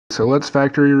So let's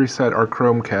factory reset our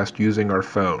Chromecast using our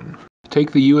phone.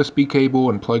 Take the USB cable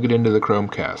and plug it into the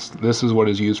Chromecast. This is what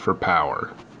is used for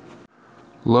power.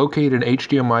 Locate an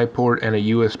HDMI port and a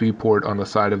USB port on the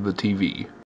side of the TV.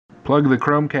 Plug the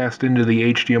Chromecast into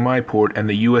the HDMI port and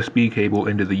the USB cable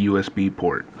into the USB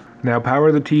port. Now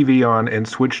power the TV on and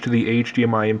switch to the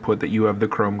HDMI input that you have the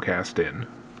Chromecast in.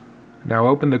 Now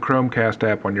open the Chromecast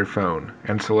app on your phone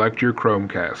and select your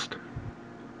Chromecast.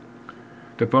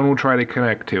 The phone will try to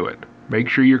connect to it. Make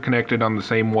sure you're connected on the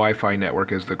same Wi-Fi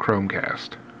network as the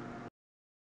Chromecast.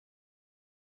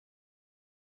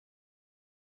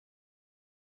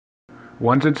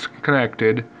 Once it's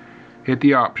connected, hit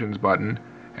the Options button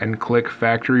and click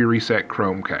Factory Reset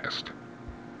Chromecast.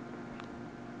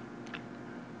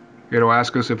 It'll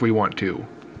ask us if we want to.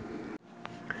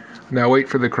 Now wait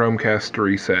for the Chromecast to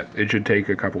reset. It should take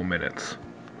a couple minutes.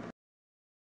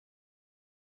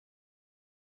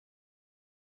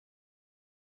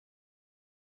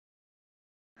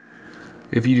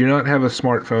 If you do not have a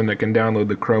smartphone that can download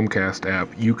the Chromecast app,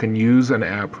 you can use an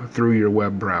app through your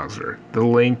web browser. The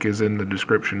link is in the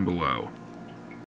description below.